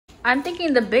I'm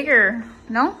thinking the bigger,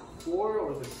 no? 4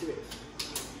 or the 6?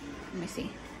 Let me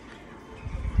see.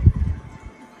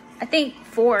 I think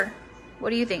 4. What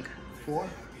do you think? 4?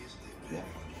 Yeah.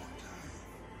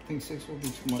 I think 6 will be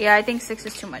too much. Yeah, I think 6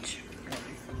 is too much.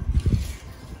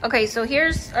 Okay, so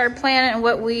here's our plan and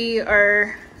what we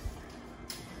are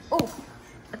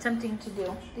attempting to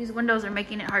do. These windows are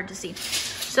making it hard to see.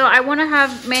 So I want to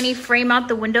have Manny frame out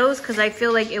the windows because I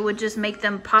feel like it would just make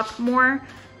them pop more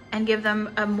and give them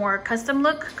a more custom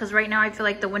look, because right now I feel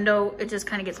like the window, it just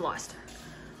kind of gets lost.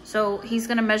 So he's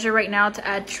going to measure right now to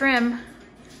add trim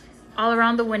all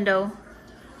around the window,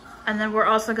 and then we're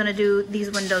also going to do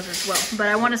these windows as well. But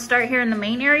I want to start here in the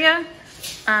main area,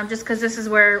 just because this is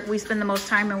where we spend the most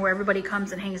time and where everybody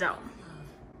comes and hangs out.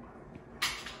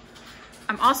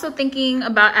 I'm also thinking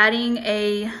about adding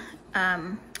a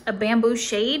bamboo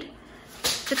shade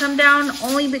to come down,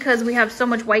 only because we have so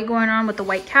much white going on with the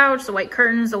white couch, the white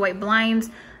curtains, the white blinds.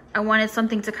 I wanted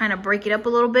something to kind of break it up a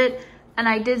little bit. And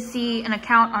I did see an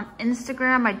account on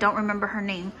Instagram, I don't remember her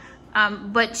name,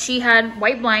 but she had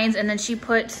white blinds and then she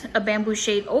put a bamboo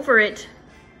shade over it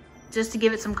just to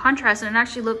give it some contrast, and it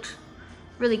actually looked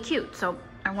really cute. So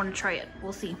I want to try it,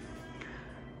 we'll see.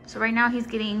 So right now he's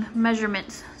getting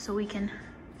measurements so we can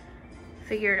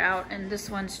figure it out, and this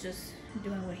one's just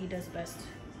doing what he does best.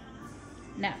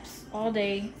 Naps, all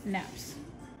day naps.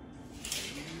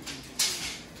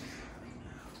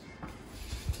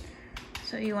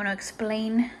 So you want to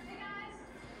explain?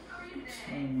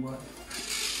 Explain what?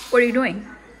 What are you doing?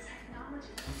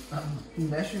 I'm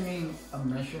measuring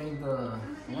the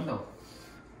window.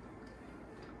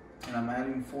 And I'm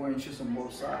adding 4 inches on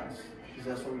both sides, because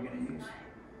that's what we're going to use.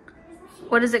 So,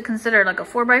 what is it considered, like a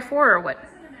 4x4 or what?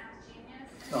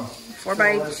 No.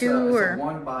 4x2 or?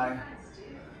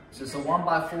 It's just a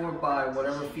 1x4 by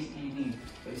whatever feet you need,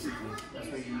 basically. That's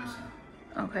what you're using.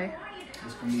 Okay.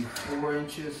 It's going to be 4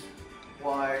 inches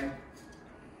wide,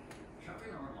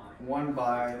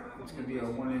 it's going to be a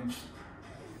 1 inch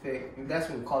thick. And that's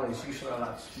what we call it. It's usually a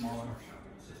lot smaller.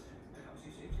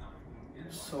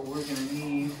 So we're going to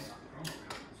need,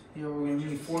 here we're going to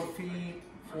need 4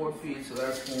 feet, so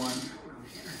that's 1.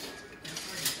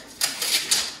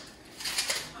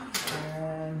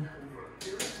 And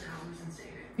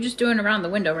You're just doing around the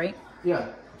window, right? yeah.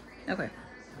 Okay.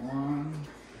 1,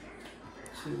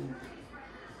 2,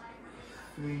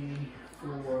 3,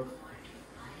 4.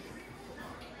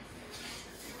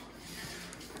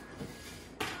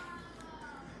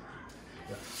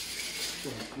 Yeah. So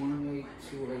 1, 8,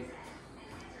 2, 8,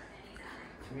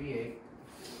 3, 8,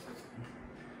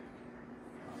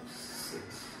 6.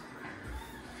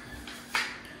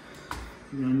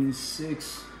 You're gonna need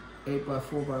 6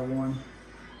 8x4x1.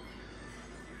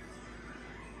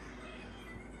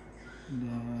 And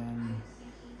then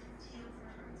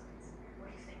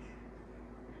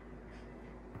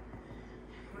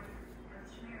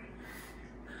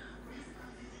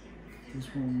this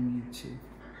one we need 2.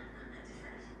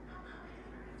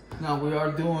 Now we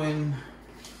are doing,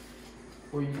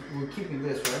 we're keeping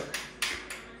this, right?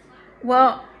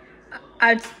 Well,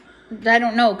 I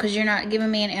don't know, because you're not giving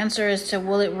me an answer as to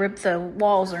will it rip the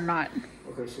walls or not.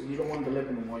 Okay, so you don't want the lip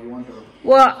anymore, you want the...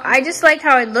 Well, I just like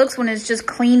how it looks when it's just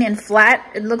clean and flat.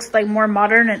 It looks like more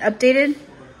modern and updated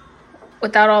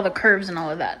without all the curves and all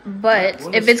of that. But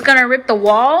if it's gonna rip the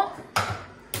wall,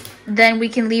 then we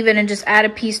can leave it and just add a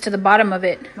piece to the bottom of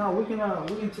it. No, we can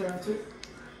tear into it.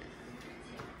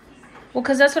 Well,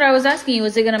 because that's what I was asking you.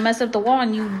 Is it gonna mess up the wall?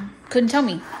 And you couldn't tell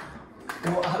me.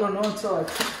 Well, I don't know until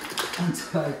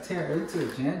I tear into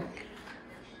it, Jen.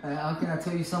 How can I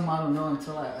tell you something I don't know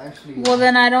until I actually... Well,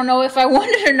 then I don't know if I want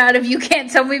it or not if you can't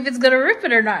tell me if it's going to rip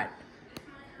it or not.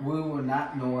 We will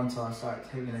not know until I start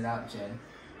taking it out, Jen.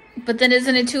 But then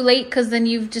isn't it too late? Because then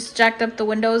you've just jacked up the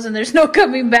windows and there's no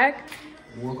coming back.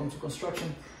 Welcome to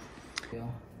construction. Yeah,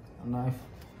 a knife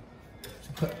to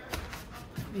cut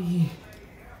the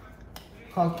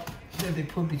hog that they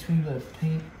put between the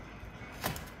paint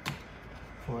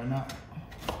for a knot.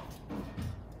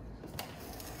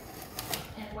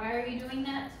 Why are you doing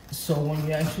that? So when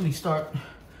you actually start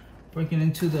breaking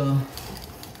into the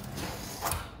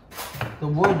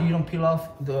wood, you don't peel off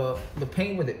the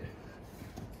paint with it.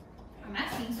 I'm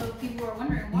asking so people are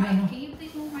wondering why. Yeah, no. Can you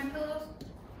please move my pillows?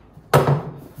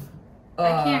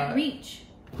 I can't reach.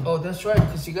 Oh, that's right,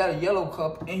 because you got a yellow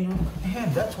cup in your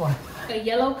hand, that's why. A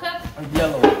yellow cup? A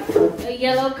yellow. A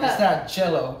yellow cup. It's not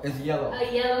jello, it's yellow.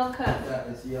 A yellow cup. Yeah,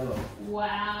 it's yellow.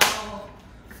 Wow.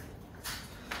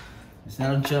 It's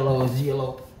not jello, it's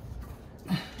yellow.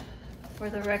 For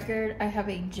the record, I have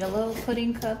a Jello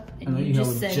pudding cup, and I know you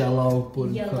just have a said jello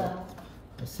pudding yellow. cup.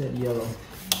 I said yellow.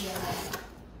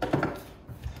 Yellow.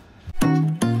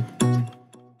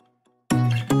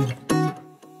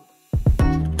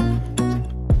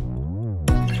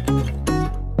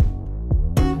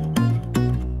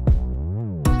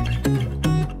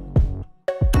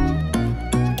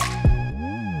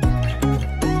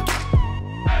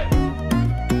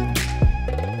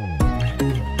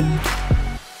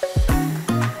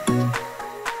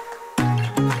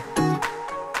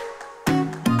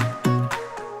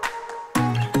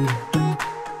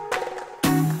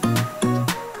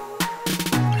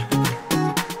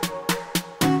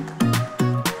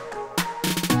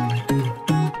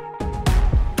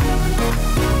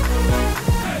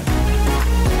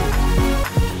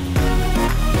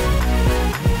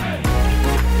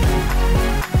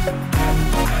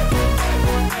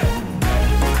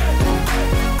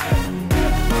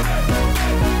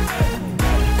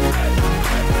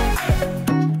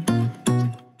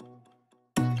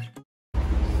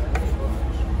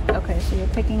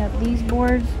 setting up these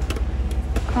boards,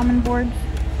 common boards.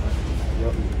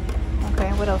 Yep. Okay,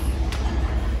 what else?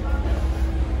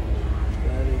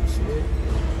 That is it.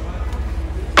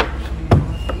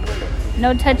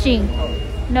 No touching.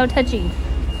 No touching.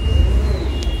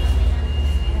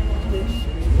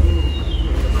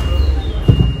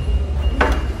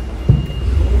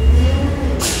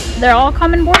 They're all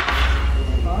common boards?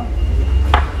 Huh?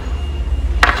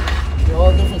 They're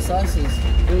all different sizes.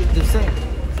 They're the same.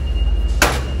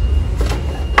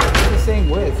 They're the same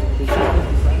width. They're just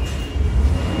different sizes.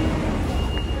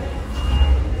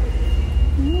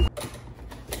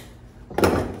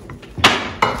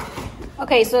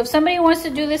 Okay, so if somebody wants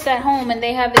to do this at home and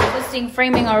they have existing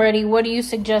framing already, what do you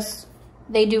suggest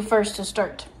they do first to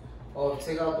start? Oh,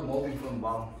 take out the molding from the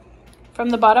bottom. From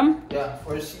the bottom? Yeah,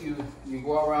 first you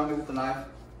go around it with the knife.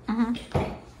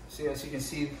 Mm-hmm. See, as you can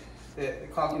see, the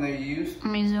caulking that you use.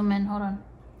 Let me zoom in, hold on.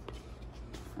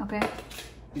 Okay.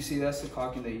 You see, that's the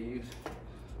caulking that you use.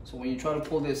 So when you try to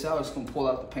pull this out, it's going to pull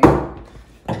out the paint.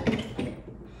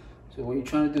 So what you're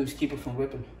trying to do is keep it from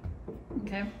ripping.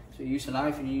 Okay. So you use a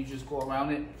knife and you just go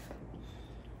around it.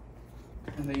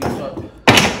 And then you start,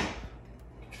 get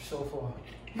yourself a...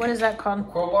 What is that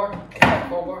called? Crowbar.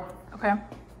 Crowbar. Okay.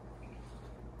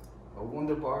 A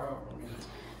wonder bar.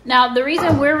 Now, the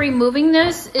reason we're removing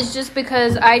this is just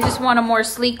because I just want a more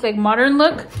sleek, like modern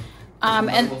look.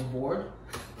 And board.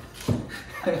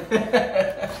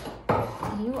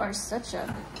 You are such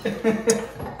a...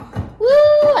 Woo!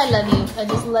 I love you. I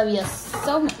just love you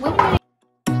so much. Wait a minute.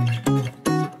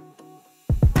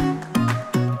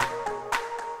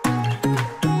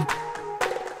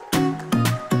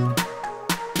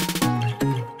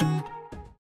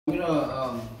 I'm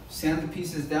gonna sand the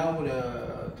pieces down with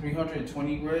a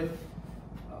 320 grit.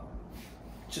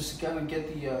 Just to kind of get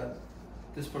the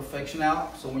this perfection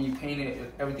out. So when you paint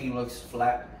it, everything looks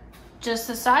flat. Just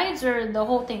the sides or the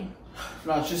whole thing?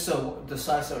 No, it's just the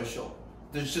sides that are shown.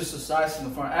 There's just the sides in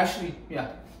the front. Actually,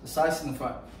 yeah, the sides in the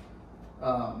front.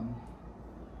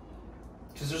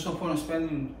 Because there's no point in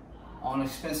spending on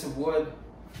expensive wood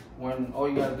when all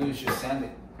you gotta do is just sand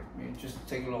it. I mean, just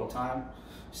take a little time.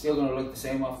 Still gonna look the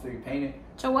same after you paint it.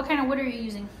 So what kind of wood are you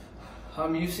using?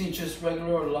 I'm using just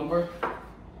regular lumber.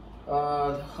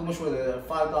 How much were they?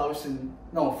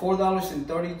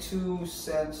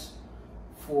 $4.32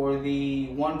 for the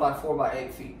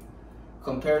 1x4x8 feet,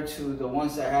 compared to the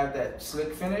ones that have that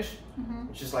slick finish,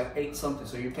 which is like 8 something.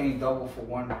 So you're paying double for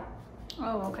one.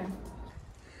 Oh, okay.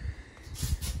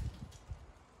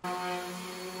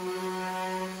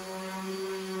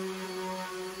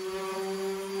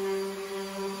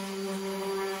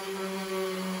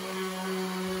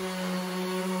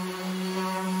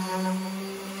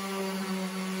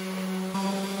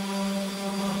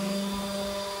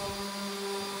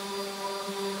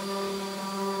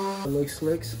 It looks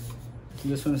slick.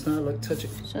 This one is not. Look, touch it.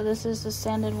 So this is the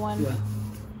sanded one. Yeah.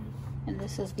 And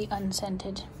this is the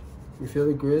unscented. You feel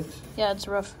the grits? Yeah, it's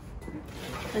rough.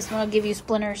 This one will give you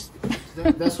splinters.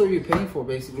 That's what you're paying for,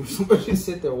 basically. Somebody should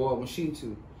sit there while machine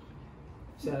to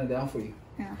sand it down for you.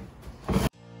 Yeah.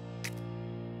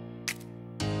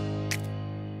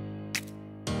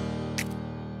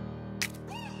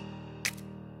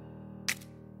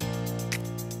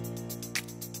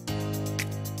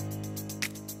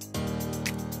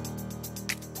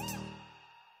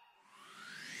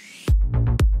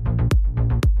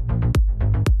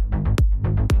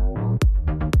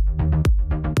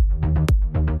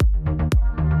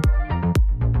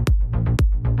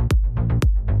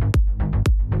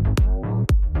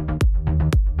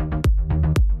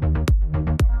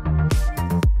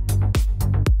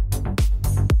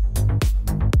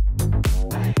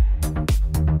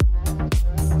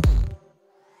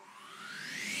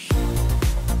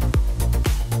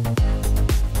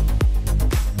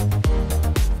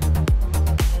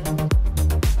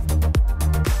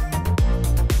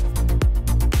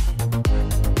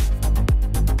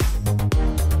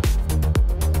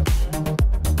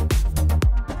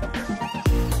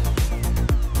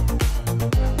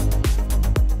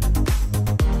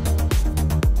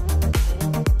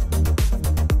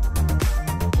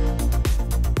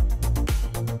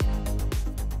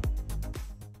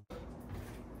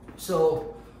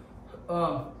 So,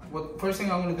 what first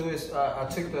thing I'm gonna do is I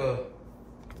took the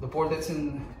board that's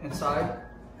inside,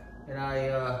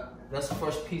 and that's the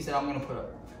first piece that I'm gonna put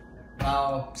up.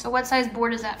 Now, So what size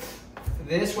board is that?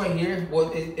 this right here, well,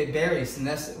 it varies, and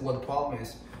that's what the problem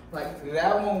is. Like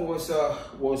that one was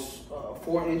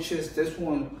 4 inches. This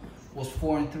one was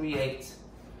 4 3/8.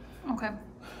 Okay.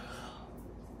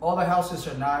 All the houses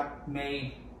are not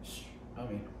made. I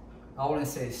mean, I wouldn't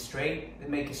say straight. They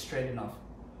make it straight enough.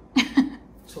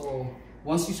 So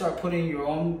once you start putting your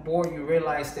own board, you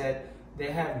realize that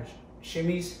they have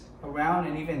shimmies around,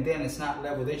 and even then it's not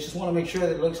level. They just want to make sure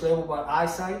that it looks level by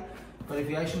eyesight. But if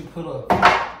you actually put a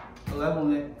level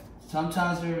in it,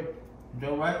 sometimes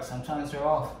they're right, sometimes they're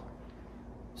off.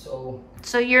 So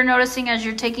you're noticing as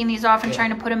you're taking these off and trying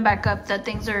to put them back up that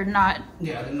things are not.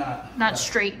 Yeah, they're not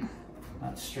straight.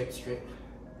 Not straight.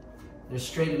 They're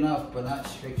straight enough, but not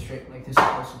straight like this is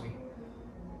supposed to be.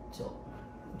 So,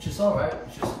 which is all right.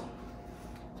 It's just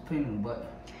it's a pain in the butt.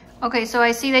 Okay, so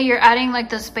I see that you're adding like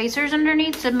the spacers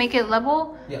underneath to make it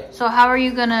level. Yeah. So how are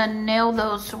you gonna nail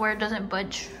those to where it doesn't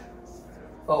budge?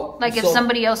 Oh, like if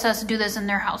somebody else has to do this in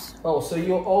their house. Oh, so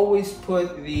you'll always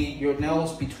put your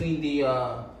nails between the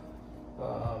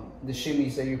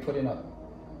shimmies that you're putting up.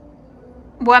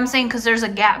 Well, I'm saying because there's a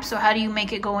gap. So how do you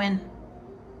make it go in?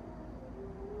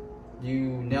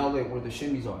 You nail it where the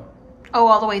shimmies are. Oh,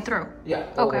 all the way through. Yeah.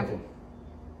 All the way through.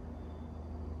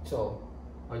 So,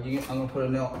 I'm gonna put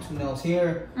two nails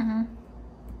here. Mm-hmm.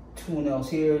 2 nails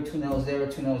here, 2 nails there,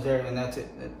 2 nails there, and that's it.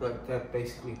 That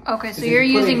basically. Okay, so you're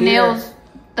using nails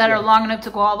that are long enough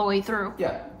to go all the way through.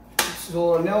 Yeah.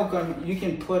 So a nail gun you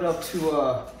can put up to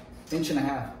 1.5 inches.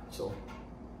 So.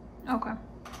 Okay.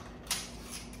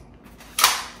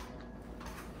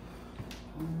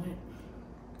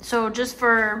 So just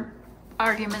for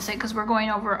argument's sake, because we're going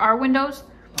over our windows.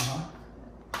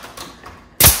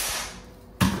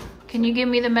 Can you give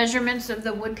me the measurements of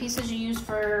the wood pieces you use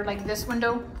for like this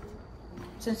window?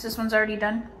 Since this one's already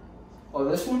done. Oh,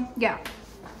 this one? Yeah.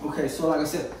 Okay, so like I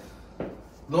said,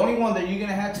 the only one that you're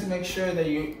gonna have to make sure that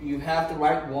you have the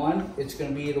right one, it's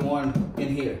gonna be the one in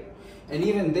here. And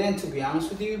even then, to be honest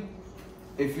with you,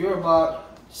 if you're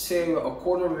about, say,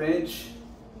 1/4 inch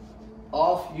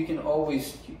off, you can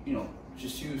always,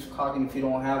 just use caulking if you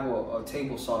don't have a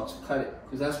table saw to cut it.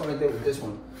 Because that's what I did with this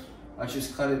one. I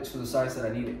just cut it to the size that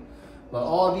I needed. But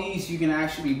all these you can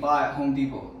actually buy at Home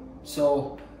Depot.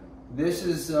 So this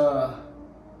is a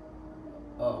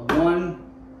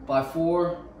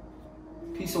 1x4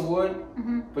 piece of wood,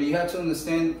 but you have to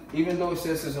understand, even though it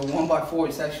says it's a 1x4,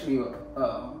 it's actually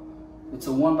it's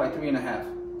a 1x3.5.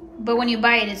 But when you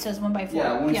buy it, it says 1x4.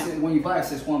 Yeah, when you buy it, it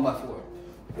says 1x4.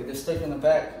 With the sticker in the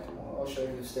back, I'll show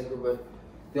you the sticker, but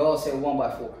they all say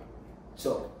 1x4.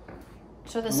 So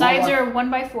the sides are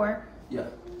 1x4. Yeah.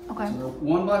 Okay. So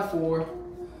 1x4,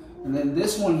 and then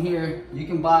this one here, you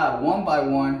can buy a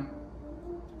 1x1.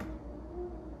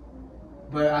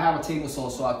 But I have a table saw,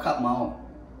 so I cut my own.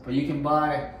 But you can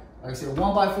buy, like I said,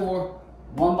 1x4,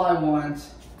 1x1s,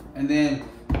 and then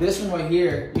this one right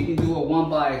here, you can do a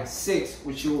 1x6,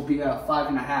 which will be a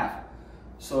 5.5.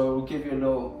 So it will give you a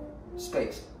little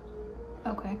space.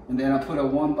 Okay. And then I put a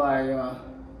 1x1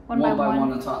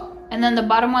 on top. And then the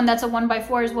bottom one, that's a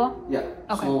 1x4 as well? Yeah.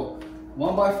 Okay. So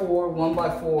 1x4,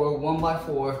 1x4,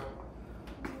 1x4,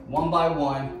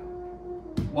 1x1,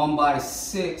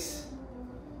 1x6,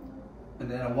 and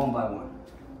then a 1x1.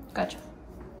 Gotcha.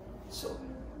 So.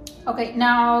 Okay,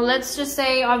 now let's just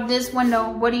say of this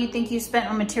window, what do you think you spent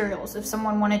on materials if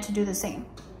someone wanted to do the same?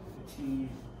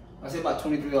 I'd say about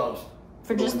 $23.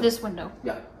 For just this window?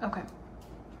 Yeah. Okay.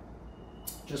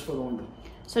 Just for the window.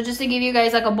 So just to give you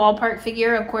guys like a ballpark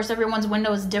figure, of course everyone's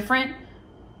window is different.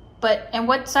 But, and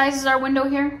what size is our window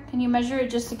here? Can you measure it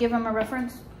just to give them a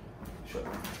reference? Sure.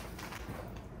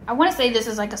 I want to say this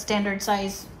is like a standard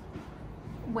size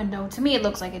window. To me, it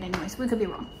looks like it anyways. We could be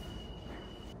wrong.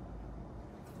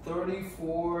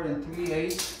 34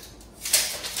 3/8.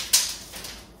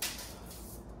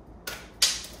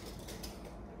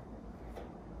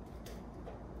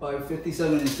 By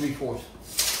 57 3/4.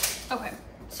 Okay.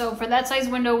 So for that size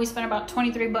window, we spent about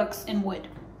 $23 in wood.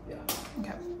 Yeah.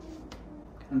 Okay.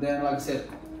 And then, like I said,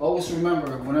 always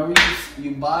remember, whenever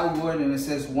you buy wood and it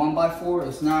says 1x4,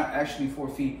 it's not actually 4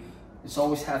 feet. It's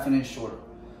always 1/2 inch shorter.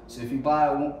 So if you buy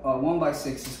a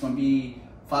 1x6, it's going to be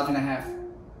 5.5.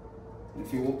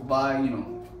 If you buy,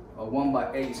 a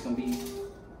 1x8, it's going to be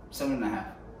 7.5.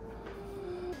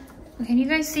 Can you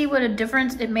guys see what a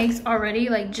difference it makes already?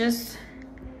 Like just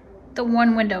the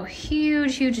one window,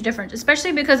 huge difference,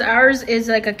 especially because ours is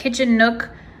like a kitchen nook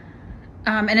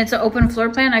and it's an open floor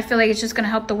plan. I feel like it's just going to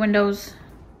help the windows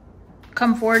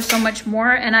come forward so much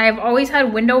more. And I've always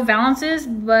had window valances,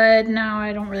 but now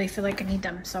I don't really feel like I need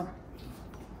them, so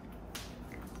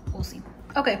we'll see.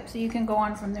 Okay, so you can go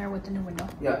on from there with the new window.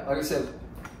 Yeah, like I said,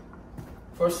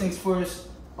 first things first,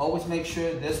 always make sure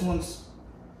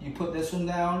you put this one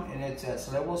down and it's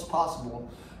as level as possible,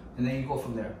 and then you go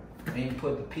from there. And you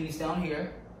put the piece down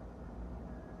here,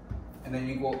 and then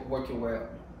you go work your way up.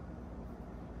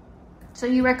 So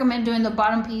you recommend doing the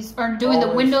bottom piece or doing the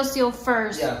window seal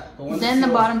first, then the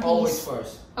bottom piece? Always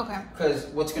first. Okay. Because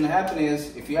what's gonna happen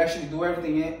is if you actually do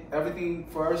everything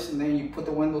first and then you put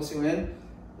the window seal in,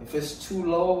 if it's too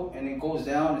low and it goes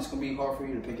down, it's gonna be hard for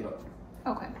you to pick it up.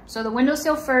 Okay. So the window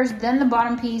seal first, then the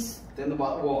bottom piece. Then the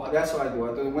bottom. Well, that's what I do.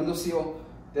 I do the window seal,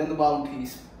 then the bottom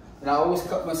piece, and I always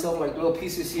cut myself like little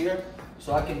pieces here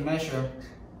so I can measure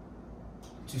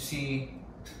to see.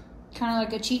 Kind of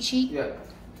like a cheat sheet. Yeah.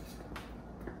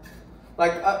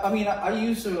 Like, I mean, I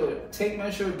use a tape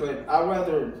measure, but I'd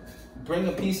rather bring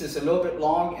a piece that's a little bit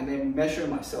long and then measure it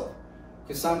myself.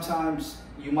 Because sometimes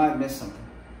you might miss something.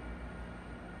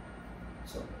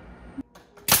 So.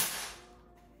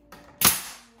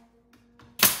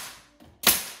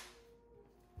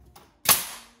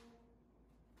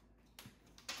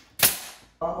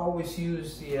 I always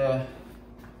use the,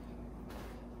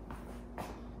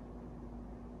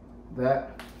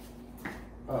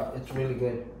 it's really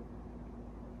good.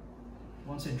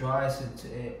 Once it dries,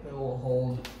 it will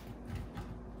hold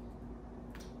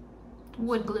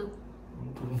wood glue.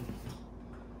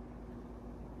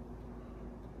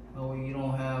 That way you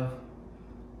don't have,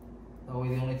 that way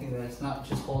the only thing that's not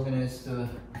just holding it is the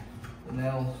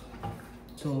nails.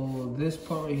 So this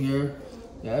part right here,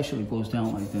 it actually goes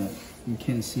down like that. You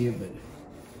can't see it, but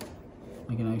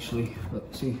I can actually,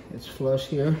 look, see, it's flush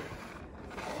here,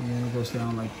 and then it goes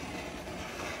down like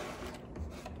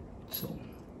so.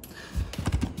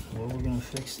 What we're gonna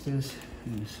fix this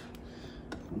is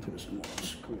I'm gonna put some more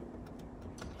screw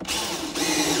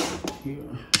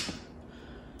here.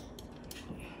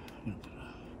 Actually, I'm gonna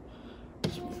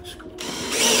put some more screw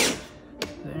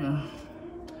there.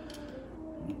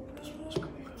 Put some more screw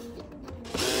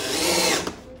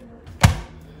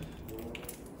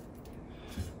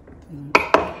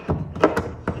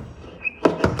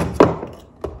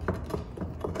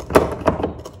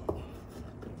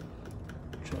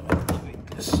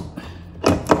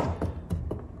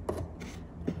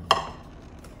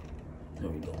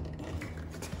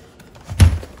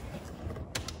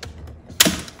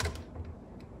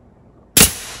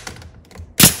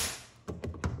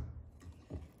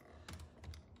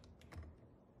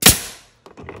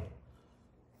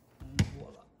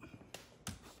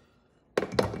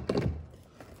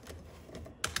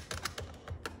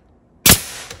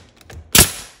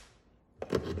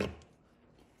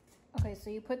Okay, so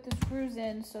you put the screws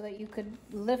in so that you could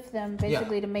lift them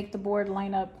basically to make the board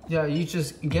line up. Yeah, you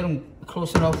just get them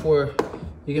close enough where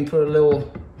you can put a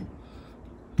little,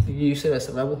 you can use it as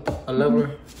a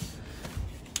lever.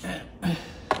 And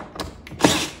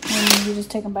you just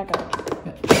take them back up.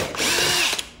 Yeah.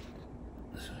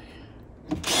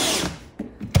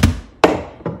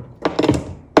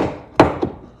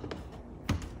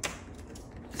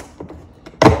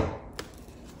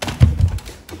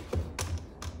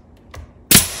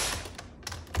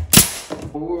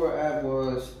 Where we were at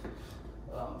was,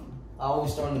 I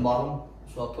always start on the bottom,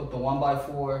 so I put the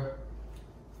 1x4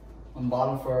 on the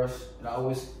bottom first, and I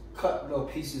always cut little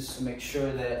pieces to make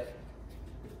sure that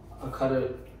I cut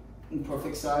it in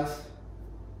perfect size.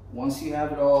 Once you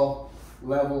have it all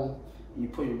level, you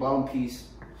put your bottom piece,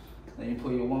 then you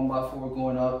put your 1x4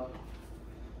 going up.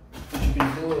 What you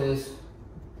can do is,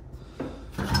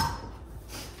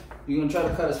 you're gonna try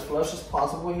to cut as flush as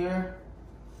possible here,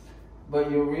 but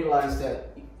you'll realize that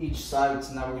each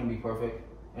side's never gonna be perfect.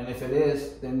 And if it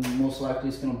is, then most likely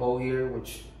it's gonna bow here,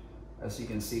 which, as you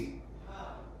can see.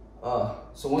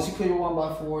 So once you put your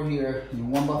 1x4 here, your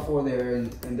 1x4 there,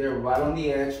 and they're right on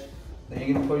the edge, then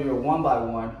you're gonna put your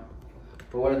 1x1.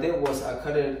 But what I did was I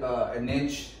cut it an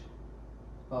inch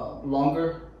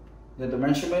longer than the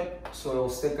measurement, so it'll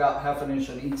stick out ½ an inch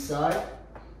on each side.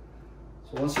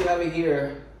 So once you have it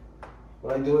here,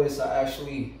 what I do is I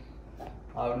actually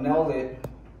I'll nail it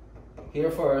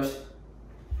here first,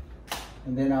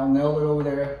 and then I'll nail it over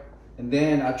there, and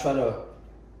then I try to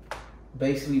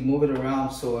basically move it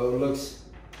around so it looks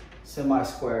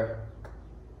semi-square,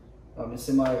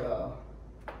 semi-level.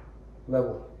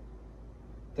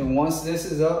 Then once this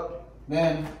is up,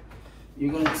 then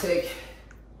you're gonna take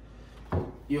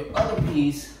your other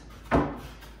piece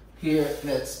here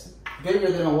that's bigger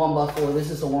than a 1x4. This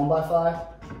is a 1x5.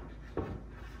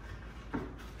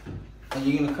 And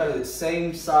you're gonna cut it the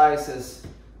same size as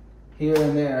here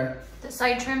and there. The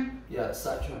side trim? Yeah, the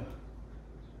side trim.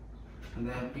 And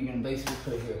then you're gonna basically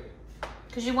put it here.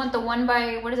 Because you want the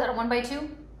 1x, what is that, a 1x2?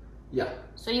 Yeah.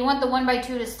 So you want the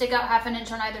 1x2 to stick out ½ an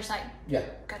inch on either side? Yeah.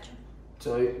 Gotcha.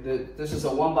 So this is a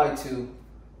 1x2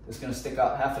 that's gonna stick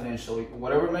out ½ an inch. So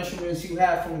whatever measurements you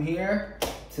have from here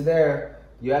to there,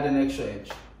 you add an extra inch.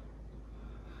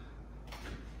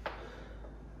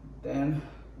 Then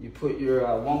You put your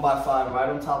 1x5 right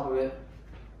on top of it.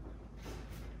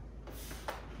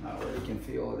 Now where you can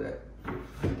feel that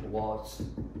the walls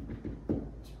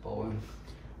is bowing.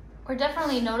 We're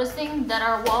definitely noticing that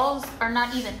our walls are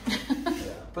not even.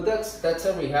 Yeah, but that's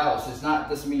every house. It's not,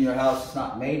 doesn't mean your house is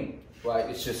not made right.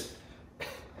 It's just,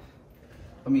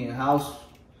 I mean, a house,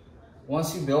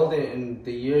 once you build it and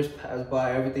the years pass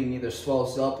by, everything either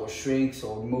swells up or shrinks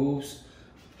or moves.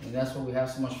 And that's why we have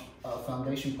so much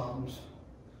foundation problems.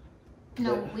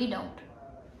 No, we don't.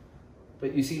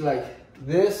 But you see, like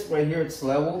this right here, it's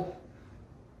level.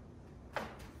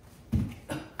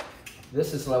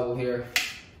 This is level here.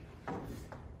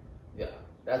 Yeah,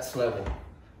 that's level.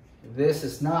 This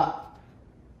is not,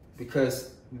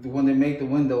 because when they make the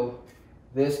window,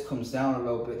 this comes down a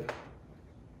little bit.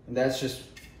 And that's just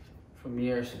from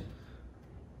years.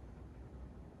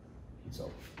 So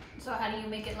how do you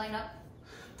make it line up?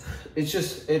 It's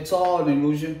just, it's all an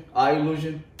illusion, eye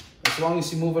illusion. As long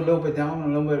as you move a little bit down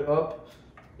and a little bit up,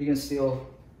 you can still,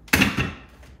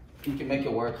 you can make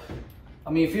it work. I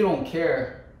mean, if you don't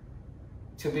care,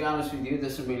 to be honest with you, it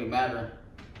doesn't really matter.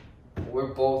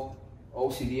 We're both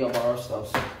OCD about our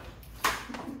stuff, so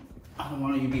I don't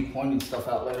want you to be pointing stuff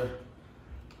out later.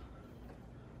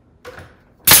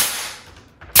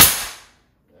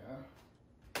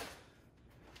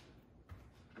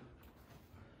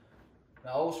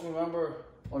 Now always remember,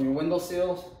 on your window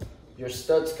sills, your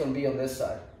stud's gonna be on this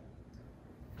side.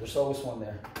 There's always one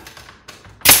there.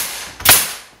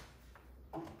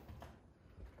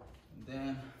 And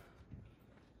then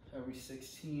every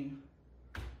 16.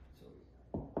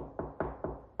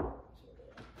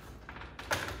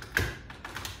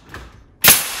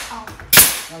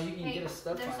 Now you can get a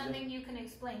stud there's finder. Something you can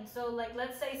explain. So like,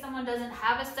 let's say someone doesn't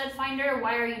have a stud finder,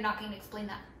 why are you not going to explain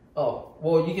that? Oh,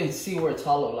 well, you can see where it's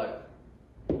hollow, like.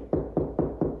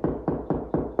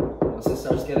 Once it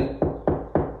starts getting,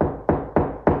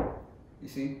 you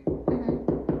see?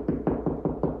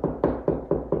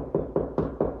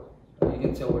 You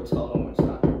can tell where it's hollow and where it's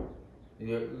not.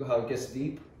 You how it gets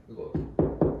deep, you go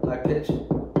high pitch.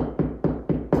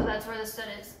 So that's where the stud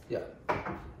is? Yeah.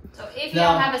 So if you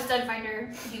don't have a stud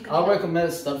finder, you can. I'll recommend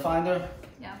a stud finder.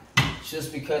 Yeah.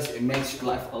 Just because it makes your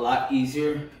life a lot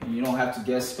easier and you don't have to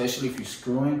guess, especially if you're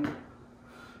screwing.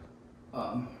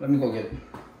 Let me go get it.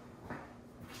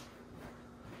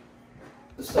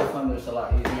 The stud finder is a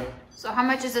lot easier. So how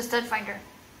much is a stud finder?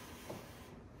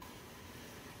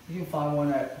 You can find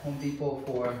one at Home Depot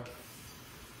for,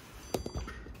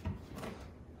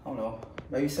 I don't know,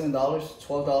 maybe $7,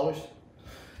 $12.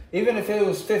 Even if it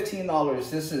was $15,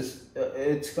 this is,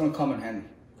 it's gonna come in handy.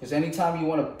 Because anytime you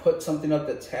wanna put something up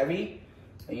that's heavy,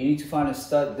 and you need to find a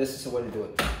stud, this is the way to do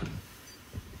it.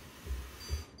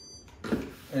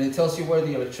 And it tells you where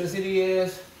the electricity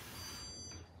is.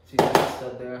 See that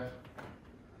stud there.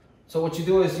 So what you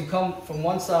do is you come from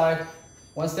one side,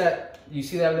 once that, you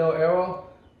see that little arrow,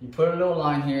 you put a little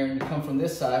line here, and you come from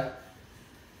this side,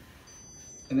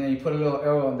 and then you put a little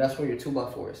arrow, and that's where your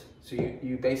 2x4 is. So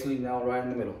you basically nail right in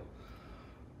the middle.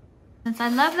 Since I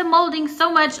love the molding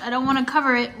so much, I don't want to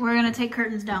cover it. We're going to take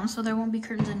curtains down, so there won't be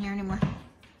curtains in here anymore.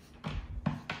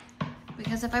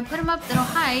 Because if I put them up, it'll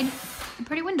hide the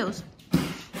pretty windows.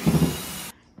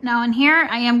 Now in here,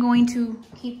 I am going to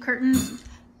keep curtains,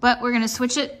 but we're going to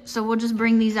switch it. So we'll just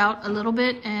bring these out a little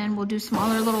bit, and we'll do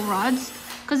smaller little rods.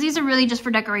 Because these are really just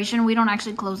for decoration. We don't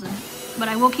actually close them. But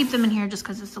I will keep them in here just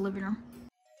because it's the living room.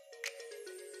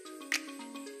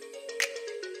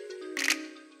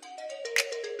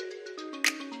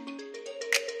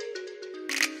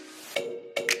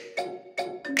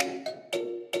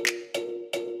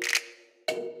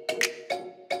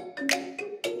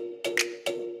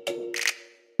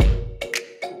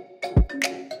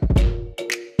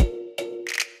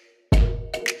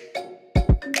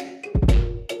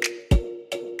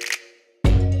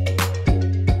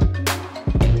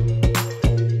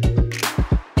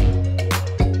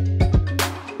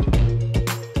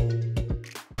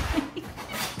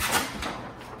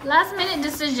 Last minute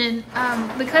decision,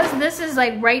 because this is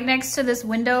like right next to this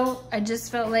window, I just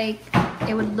felt like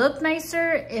it would look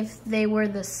nicer if they were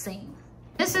the same.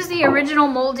 This is the original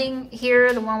molding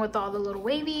here, the one with all the little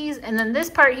wavies, and then this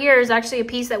part here is actually a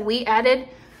piece that we added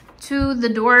to the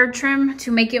door trim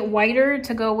to make it wider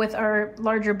to go with our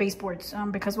larger baseboards,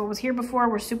 because what was here before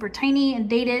were super tiny and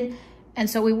dated, and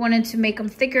so we wanted to make them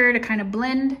thicker to kind of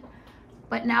blend.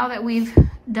 But now that we've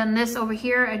done this over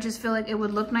here, I just feel like it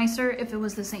would look nicer if it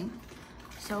was the same.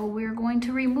 So we're going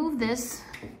to remove this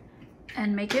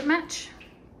and make it match.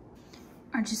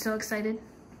 Aren't you so excited?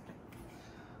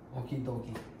 Okie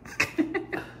dokie.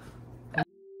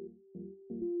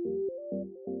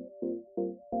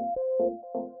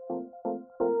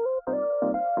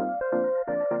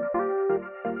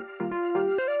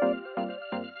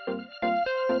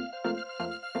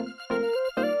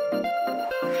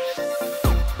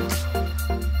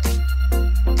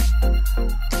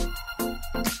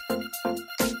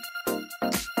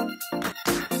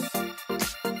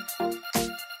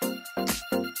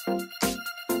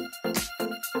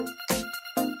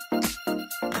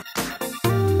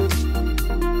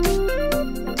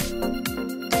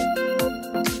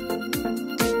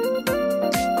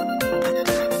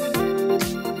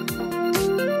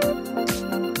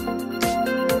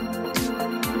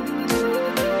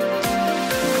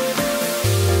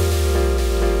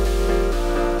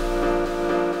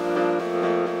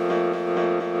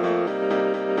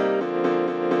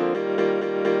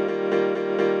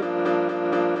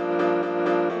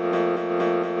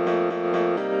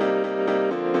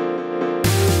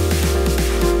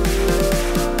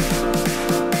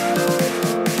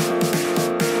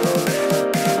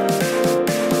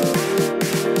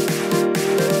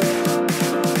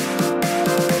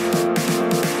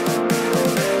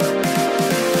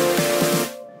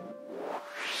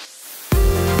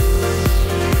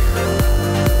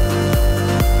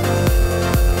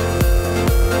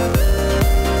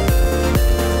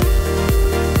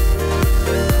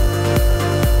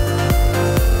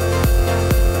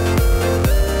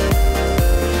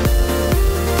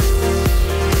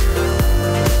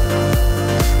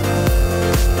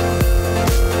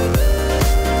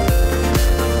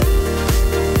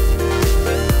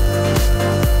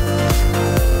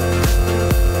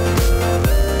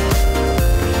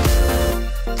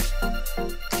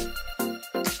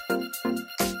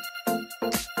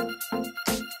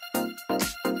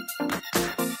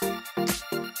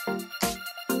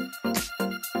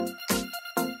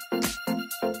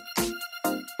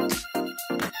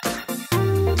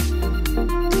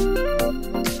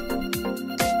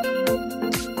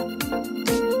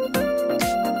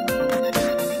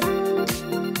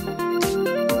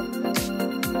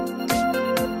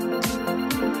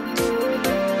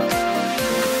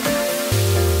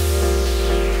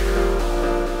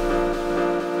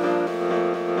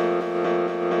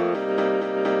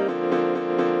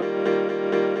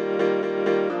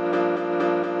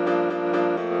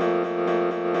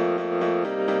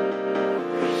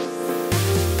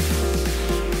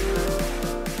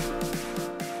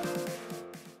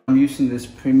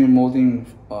 premium molding.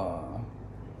 Let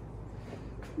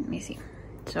me see.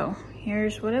 So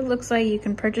here's what it looks like. You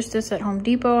can purchase this at Home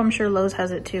Depot. I'm sure Lowe's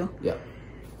has it too. Yeah.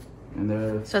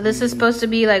 And so this is supposed to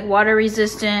be like water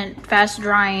resistant, fast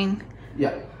drying.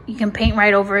 Yeah. You can paint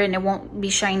right over it and it won't be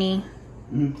shiny.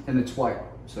 Mm-hmm. And it's white.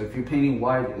 So if you're painting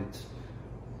white, it's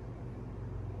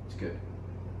good.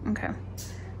 Okay.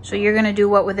 So you're gonna do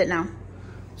what with it now?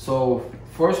 So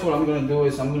first what I'm gonna do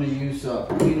is I'm gonna use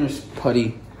cleaner's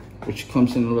putty, which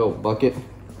comes in a little bucket.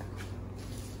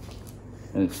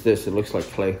 And it's this, it looks like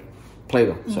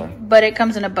Play-Doh, sorry. But it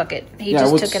comes in a bucket. He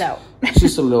just took it out. It's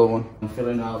just a little one. I'm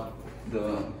filling out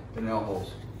the nail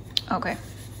holes. Okay.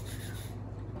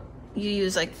 You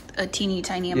use like a teeny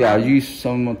tiny amount? Yeah, I use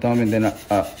some of them and then I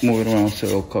move it around so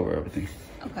it'll cover everything.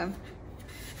 Okay.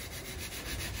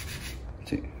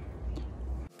 See.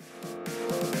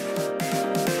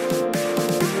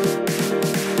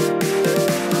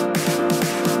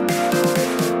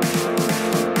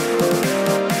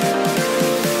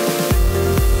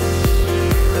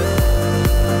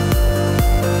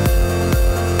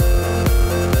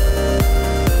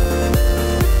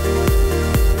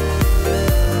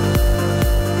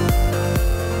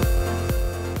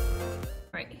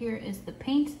 Here is the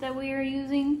paint that we are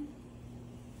using.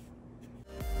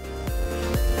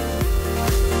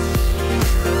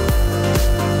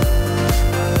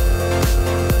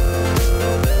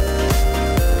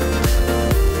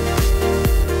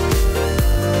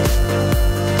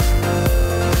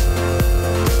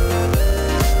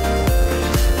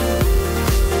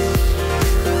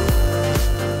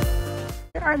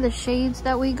 Here are the shades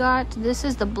that we got. This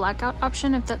is the blackout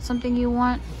option if that's something you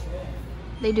want.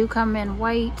 They do come in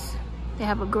white. They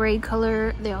have a gray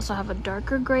color. They also have a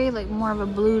darker gray, like more of a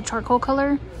blue charcoal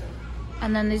color.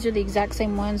 And then these are the exact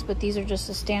same ones, but these are just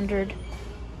the standard.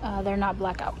 They're not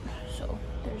blackout. So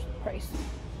there's the price.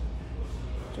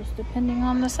 Just depending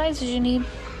on the sizes you need.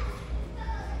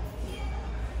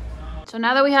 So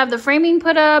now that we have the framing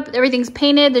put up, everything's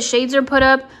painted, the shades are put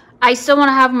up. I still want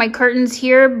to have my curtains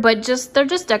here, but they're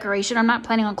just decoration. I'm not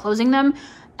planning on closing them.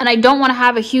 And I don't want to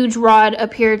have a huge rod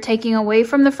up here taking away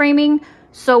from the framing.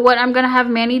 So what I'm going to have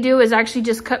Manny do is actually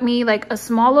just cut me like a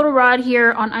small little rod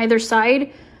here on either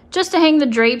side just to hang the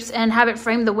drapes and have it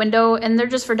frame the window. And they're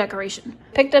just for decoration.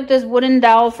 Picked up this wooden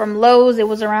dowel from Lowe's. It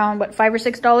was around, what, $5 or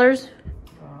 $6?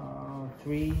 $3.26,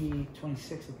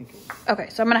 I think it was. Okay,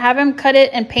 so I'm going to have him cut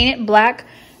it and paint it black.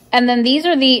 And then these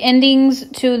are the endings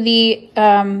to the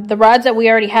rods that we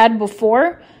already had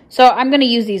before. So I'm going to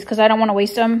use these because I don't want to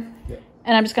waste them. Yeah.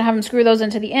 And I'm just going to have them screw those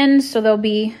into the ends so they'll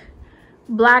be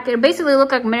black. It'll basically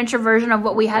look like a miniature version of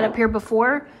what we had up here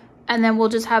before. And then we'll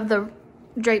just have the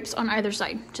drapes on either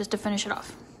side just to finish it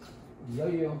off.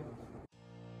 Yo.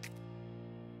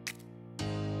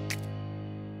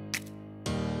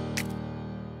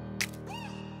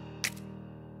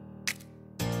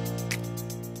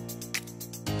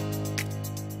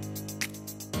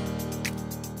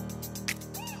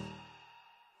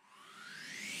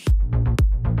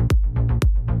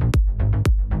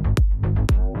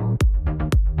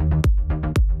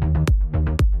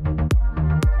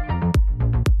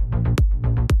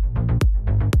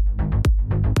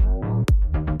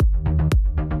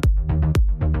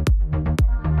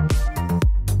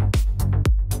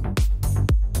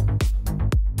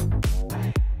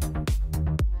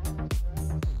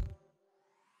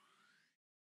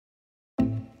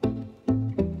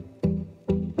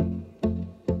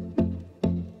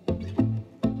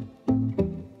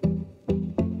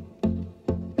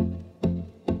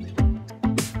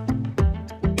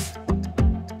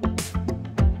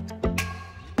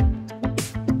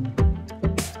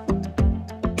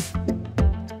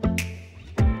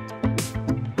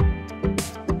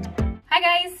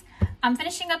 I'm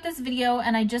finishing up this video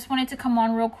and I just wanted to come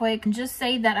on real quick and just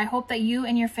say that I hope that you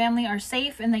and your family are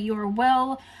safe and that you are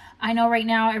well. I know right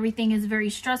now everything is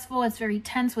very stressful. It's very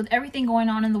tense with everything going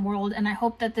on in the world, and I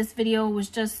hope that this video was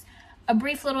just a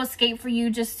brief little escape for you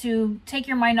just to take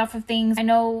your mind off of things. I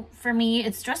know for me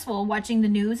it's stressful watching the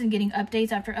news and getting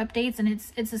updates after updates, and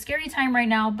it's a scary time right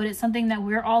now, but it's something that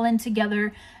we're all in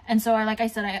together. And so like I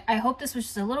said, I hope this was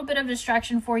just a little bit of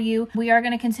distraction for you. We are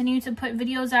going to continue to put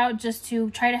videos out just to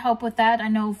try to help with that. I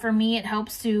know for me it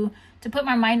helps to put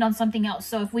my mind on something else.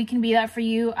 So if we can be that for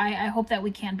you, I hope that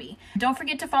we can be. Don't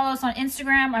forget to follow us on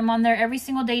Instagram. I'm on there every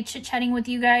single day chit-chatting with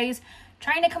you guys,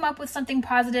 trying to come up with something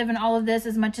positive in all of this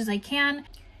as much as I can.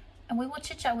 And we will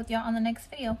chit-chat with y'all on the next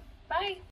video. Bye.